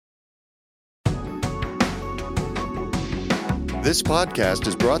This podcast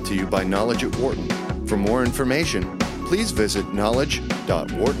is brought to you by Knowledge at Wharton. For more information, please visit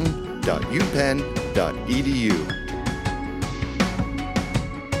knowledge.wharton.upenn.edu.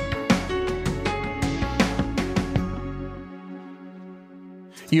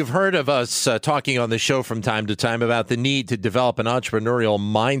 You've heard of us talking on the show from time to time about the need to develop an entrepreneurial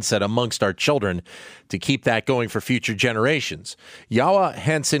mindset amongst our children to keep that going for future generations. Yawa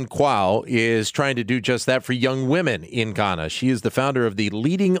Hansen Kwao is trying to do just that for young women in Ghana. She is the founder of the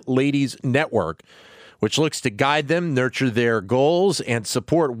Leading Ladies Network, which looks to guide them, nurture their goals, and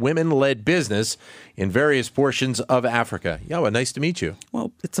support women-led business in various portions of Africa. Yawa, nice to meet you.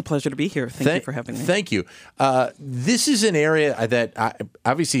 Well, it's a pleasure to be here. Thank you for having me. Thank you. This is an area that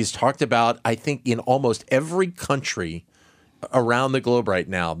obviously is talked about, I think, in almost every country around the globe right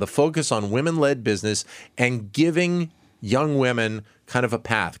now. The focus on women-led business and giving young women kind of a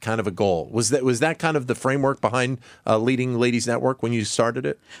path, kind of a goal. Was that kind of the framework behind Leading Ladies Network when you started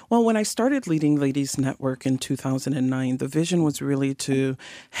it? Well, when I started Leading Ladies Network in 2009, the vision was really to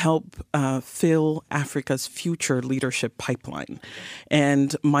help fill Africa's future leadership pipeline.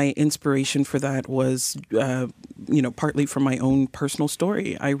 And my inspiration for that was, partly from my own personal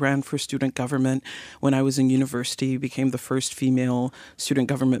story. I ran for student government when I was in university, became the first female student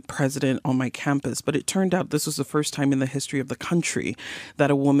government president on my campus. But it turned out this was the first time in the history of the country that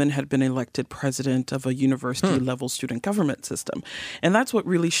a woman had been elected president of a university-level student government system. And that's what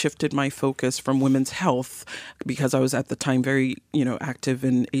really shifted my focus from women's health, because I was at the time very, active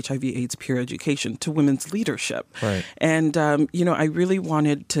in HIV/AIDS peer education, to women's leadership. Right. And, I really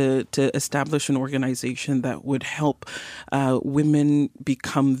wanted to establish an organization that would help women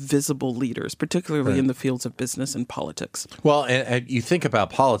become visible leaders, particularly in the fields of business and politics. Well, and you think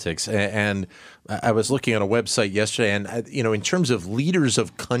about politics, and I was looking at a website yesterday, and, in terms of leaders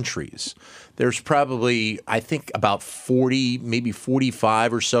of countries, there's probably, I think, about 40, maybe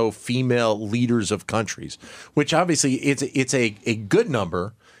 45 or so female leaders of countries, which obviously it's a good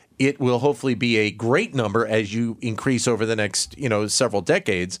number. It will hopefully be a great number as you increase over the next, several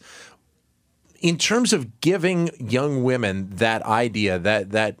decades. In terms of giving young women that idea,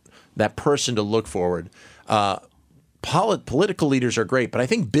 that person to look forward, political leaders are great, but I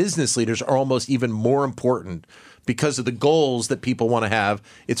think business leaders are almost even more important because of the goals that people want to have.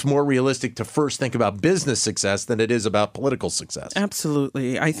 It's more realistic to first think about business success than it is about political success.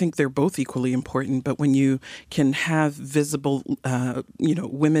 Absolutely. I think they're both equally important, but when you can have visible,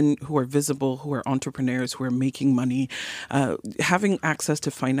 women who are visible, who are entrepreneurs, who are making money, having access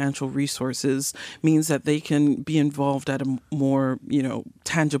to financial resources means that they can be involved at a more,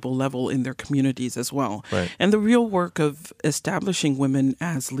 tangible level in their communities as well. Right. And the real work of establishing women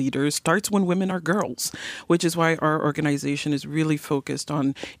as leaders starts when women are girls, which is why our organization is really focused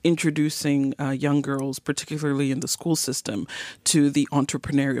on introducing young girls, particularly in the school system, to the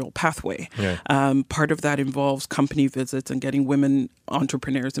entrepreneurial pathway. Yeah. Part of that involves company visits and getting women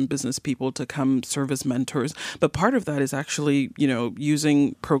entrepreneurs and business people to come serve as mentors. But part of that is actually,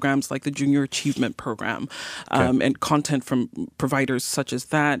 using programs like the Junior Achievement Program and content from providers such as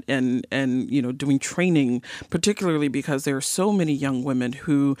that, and doing training, particularly because there are so many young women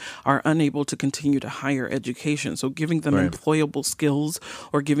who are unable to continue to higher education. So giving them employable skills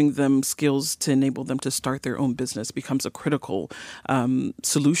or giving them skills to enable them to start their own business becomes a critical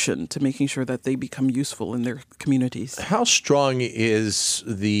solution to making sure that they become useful in their communities. How strong is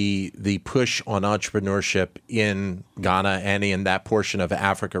the push on entrepreneurship in Ghana and in that portion of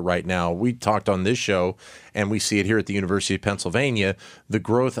Africa right now? We talked on this show, and we see it here at the University of Pennsylvania, the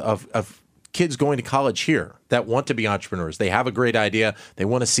growth of kids going to college here that want to be entrepreneurs. They have a great idea. They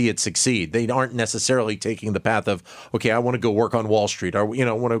want to see it succeed. They aren't necessarily taking the path of, okay, I want to go work on Wall Street, or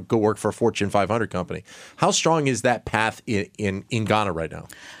I want to go work for a Fortune 500 company. How strong is that path in Ghana right now?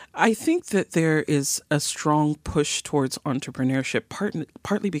 I think that there is a strong push towards entrepreneurship,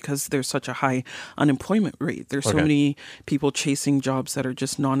 partly because there's such a high unemployment rate. There's so many people chasing jobs that are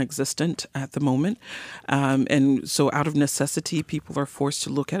just non-existent at the moment. And so out of necessity, people are forced to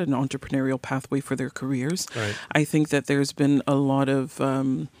look at an entrepreneurial pathway for their careers. Right. I think that there's been a lot of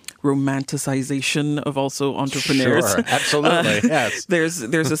romanticization of also entrepreneurs. Sure, absolutely, yes. There's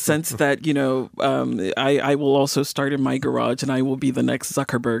a sense that, I will also start in my garage and I will be the next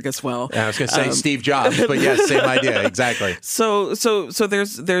Zuckerberg as well. Yeah, I was going to say Steve Jobs, but yes, same idea, exactly. So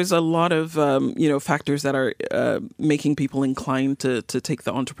there's a lot of factors that are making people inclined to take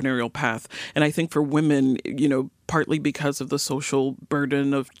the entrepreneurial path, and I think for women, partly because of the social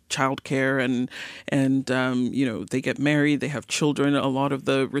burden of childcare and they get married, they have children. A lot of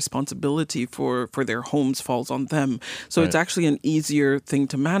the responsibility for their homes falls on them. So it's actually an easier thing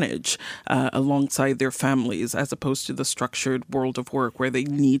to manage alongside their families, as opposed to the structured world of work where they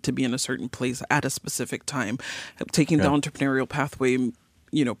need to be in a certain place at a specific time. Taking the entrepreneurial pathway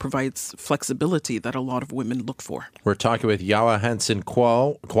provides flexibility that a lot of women look for. We're talking with Yawa Hansen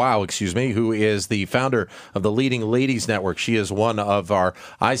Kwao, who is the founder of the Leading Ladies Network. She is one of our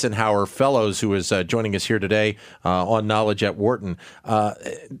Eisenhower Fellows who is joining us here today on Knowledge at Wharton.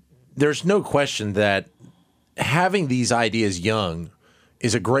 There's no question that having these ideas young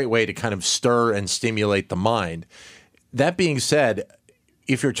is a great way to kind of stir and stimulate the mind. That being said,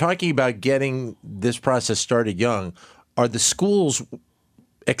 if you're talking about getting this process started young, are the schools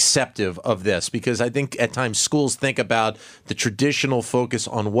acceptive of this? Because I think at times schools think about the traditional focus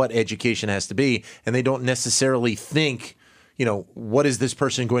on what education has to be, and they don't necessarily think, what is this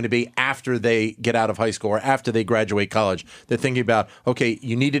person going to be after they get out of high school or after they graduate college? They're thinking about, okay,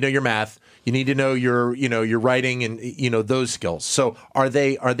 you need to know your math, you need to know your writing and, those skills. So are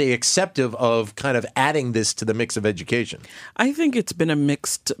they acceptive of kind of adding this to the mix of education? I think it's been a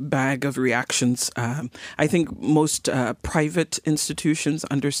mixed bag of reactions. I think most private institutions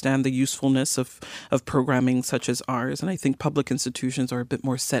understand the usefulness of programming such as ours, and I think public institutions are a bit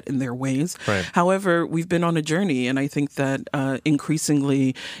more set in their ways. Right. However, we've been on a journey, and I think that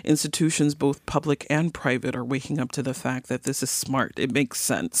increasingly institutions, both public and private, are waking up to the fact that this is smart. It makes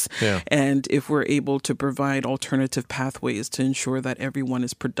sense. Yeah. And if we're able to provide alternative pathways to ensure that everyone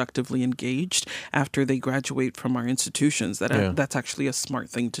is productively engaged after they graduate from our institutions, that's actually a smart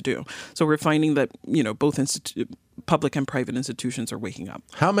thing to do. So we're finding that, both public and private institutions are waking up.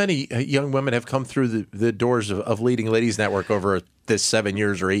 How many young women have come through the doors of Leading Ladies Network over this 7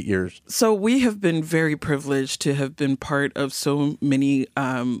 years or 8 years? So we have been very privileged to have been part of so many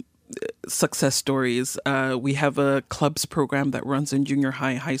success stories. We have a clubs program that runs in junior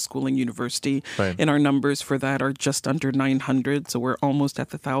high, high school, and university. Right. And our numbers for that are just under 900. So we're almost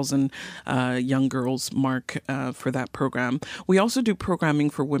at the 1,000 young girls mark for that program. We also do programming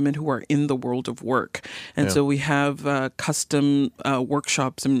for women who are in the world of work. And so we have custom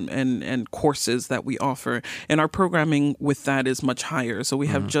workshops and courses that we offer. And our programming with that is much higher. So we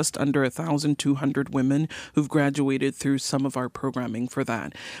have just under 1,200 women who've graduated through some of our programming for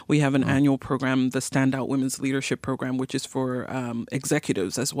that. We have an annual program, the Standout Women's Leadership Program, which is for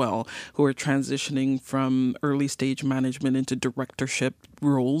executives as well, who are transitioning from early stage management into directorship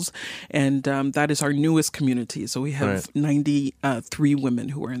roles. And that is our newest community. So we have 93 women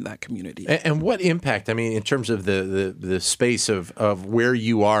who are in that community. And what impact, in terms of the space of where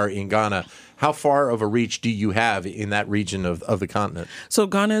you are in Ghana, how far of a reach do you have in that region of the continent? So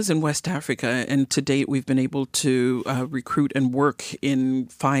Ghana is in West Africa, and to date we've been able to recruit and work in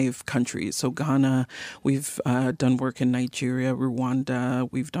 5 countries. So Ghana, we've done work in Nigeria, Rwanda,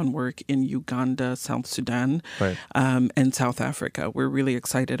 we've done work in Uganda, South Sudan, and South Africa. We're really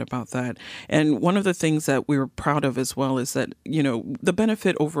excited about that. And one of the things that we're proud of as well is that, the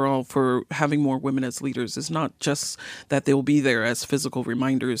benefit overall for having more women as leaders is not just that they'll be there as physical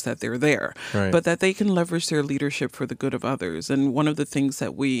reminders that they're there, but that they can leverage their leadership for the good of others. And one of the things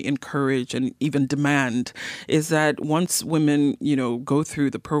that we encourage and even demand is that once women, go through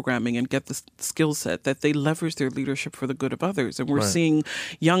the programming and get the skill set, that they leverage their leadership for the good of others. And we're seeing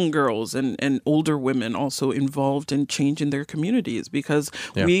young girls and older women also involved in changing their communities, because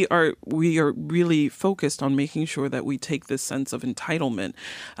we are really focused on making sure that we take this sense of entitlement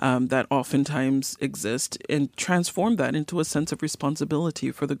that oftentimes exists and transform that into a sense of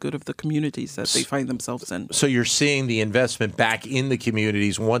responsibility for the good of the communities that they find themselves in. So you're seeing the investment back in the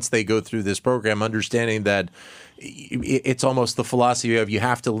communities once they go through this program, understanding that it's almost the philosophy of you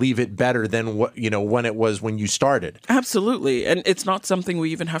have to leave it better than what when it was when you started. Absolutely. And it's not something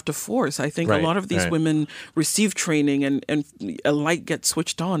we even have to force. I think a lot of these women receive training and a light gets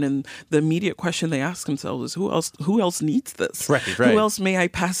switched on, and the immediate question they ask themselves is, who else needs this? Who else may I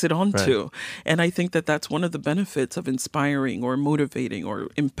pass it on to? And I think that that's one of the benefits of inspiring or motivating or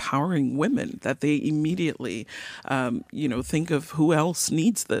empowering women, that they immediately think of who else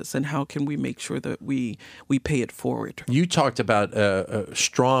needs this and how can we make sure that we pay it forward. You talked about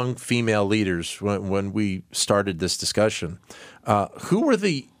strong female leaders when we started this discussion. Who were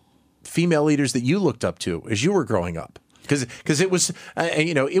the female leaders that you looked up to as you were growing up? Because it was,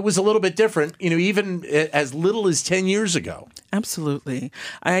 it was a little bit different, even as little as 10 years ago. Absolutely.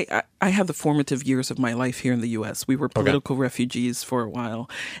 I had the formative years of my life here in the U.S. We were political refugees for a while.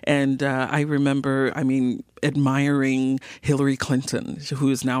 And I remember, admiring Hillary Clinton, who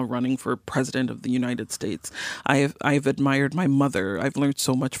is now running for president of the United States. I've admired my mother. I've learned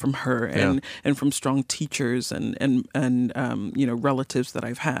so much from her and from strong teachers and relatives that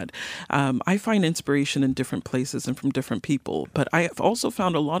I've had. I find inspiration in different places and from different people, but I have also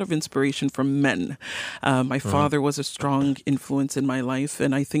found a lot of inspiration from men. My father was a strong influence in my life,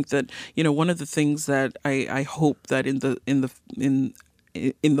 and I think that one of the things that I hope that in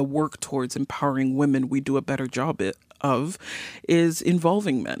the work towards empowering women we do a better job of is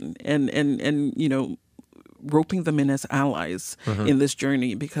involving men and roping them in as allies in this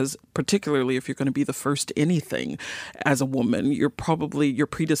journey, because particularly if you're going to be the first anything as a woman, your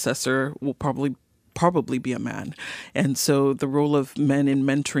predecessor will probably be a man. And so the role of men in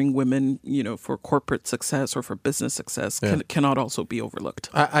mentoring women, for corporate success or for business success cannot also be overlooked.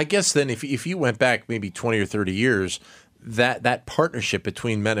 I guess then if you went back maybe 20 or 30 years, that partnership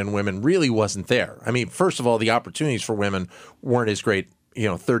between men and women really wasn't there. First of all, the opportunities for women weren't as great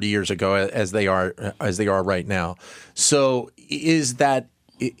 30 years ago as they are right now. So is that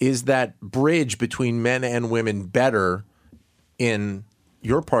bridge between men and women better in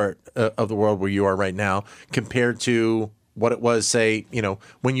your part of the world where you are right now compared to what it was, say,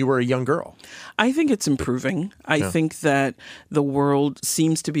 when you were a young girl? I think it's improving. I think that the world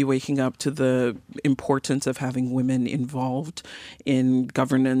seems to be waking up to the importance of having women involved in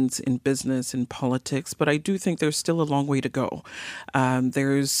governance, in business, in politics. But I do think there's still a long way to go.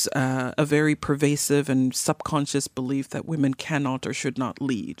 There's a very pervasive and subconscious belief that women cannot or should not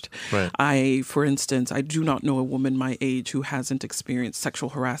lead. Right. For instance, I do not know a woman my age who hasn't experienced sexual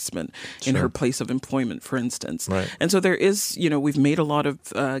harassment in her place of employment, for instance. Right. And so there is, we've made a lot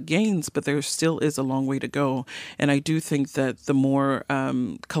of gains, but there still is a long way to go. And I do think that the more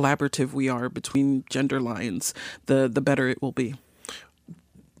collaborative we are between gender lines, the better it will be.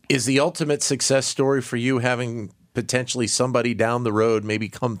 Is the ultimate success story for you having potentially somebody down the road maybe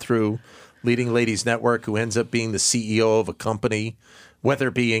come through Leading Ladies Network who ends up being the CEO of a company, whether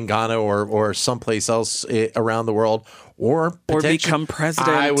it be in Ghana or someplace else around the world, or become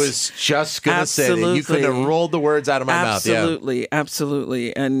president? I was just going to say that. You couldn't have rolled the words out of my mouth. Yeah.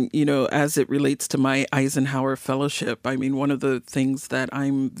 Absolutely. And, as it relates to my Eisenhower Fellowship, one of the things that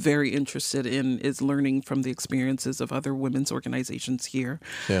I'm very interested in is learning from the experiences of other women's organizations here.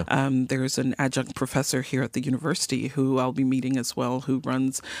 Yeah. There's an adjunct professor here at the university who I'll be meeting as well, who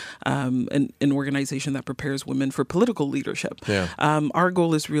runs an organization that prepares women for political leadership. Yeah. Our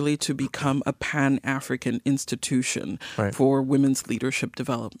goal is really to become a Pan-African institution for women's leadership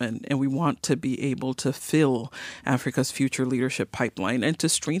development. And we want to be able to fill Africa's future leadership pipeline and to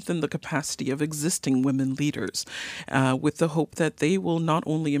strengthen the capacity of existing women leaders with the hope that they will not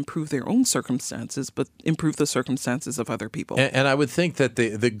only improve their own circumstances, but improve the circumstances of other people. And I would think that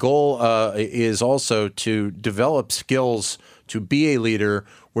the goal is also to develop skills to be a leader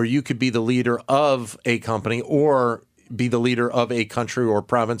where you could be the leader of a company or be the leader of a country or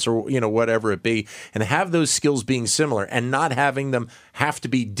province or, whatever it be, and have those skills being similar and not having them have to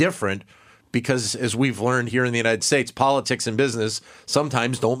be different because, as we've learned here in the United States, politics and business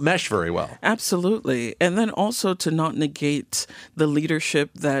sometimes don't mesh very well. Absolutely. And then also to not negate the leadership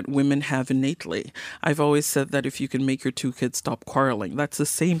that women have innately. I've always said that if you can make your two kids stop quarreling, that's the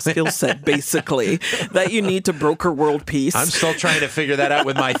same skill set, basically, that you need to broker world peace. I'm still trying to figure that out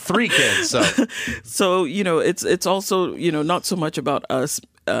with my 3 kids. So, it's also, not so much about us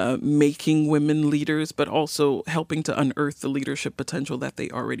making women leaders, but also helping to unearth the leadership potential that they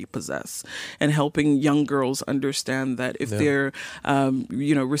already possess, and helping young girls understand that if they're,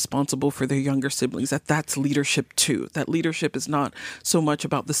 responsible for their younger siblings, that's leadership too. That leadership is not so much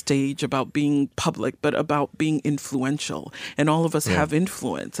about the stage, about being public, but about being influential. And all of us have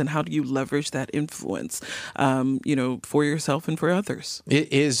influence. And how do you leverage that influence, for yourself and for others?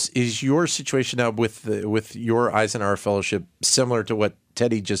 Is your situation now with your Eisenhower Fellowship similar to what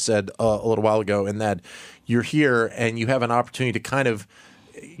Teddy just said a little while ago, in that you're here and you have an opportunity to kind of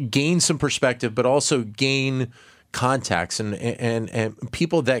gain some perspective, but also gain contacts and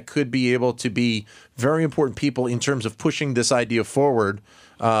people that could be able to be very important people in terms of pushing this idea forward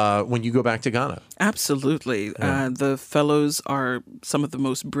when you go back to Ghana. Absolutely. The fellows are some of the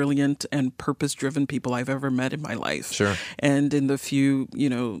most brilliant and purpose-driven people I've ever met in my life. Sure. And in the few,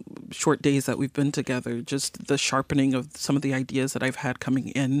 short days that we've been together, just the sharpening of some of the ideas that I've had coming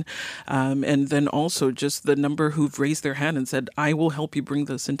in. And then also just the number who've raised their hand and said, I will help you bring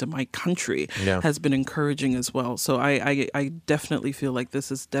this into my country has been encouraging as well. So I definitely feel like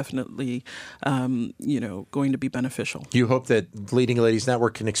this is definitely, going to be beneficial. You hope that Leading Ladies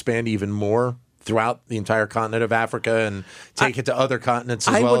Network can expand even more throughout the entire continent of Africa and take it to other continents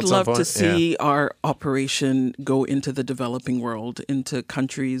as well at some point? I would love to see our operation go into the developing world, into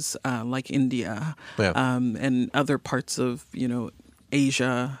countries like India and other parts of,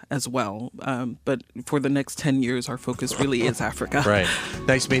 Asia as well. But for the next 10 years, our focus really is Africa. Right.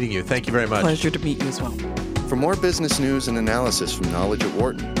 Nice meeting you. Thank you very much. Pleasure to meet you as well. For more business news and analysis from Knowledge at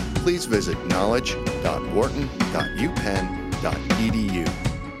Wharton, please visit knowledge.wharton.upenn.edu.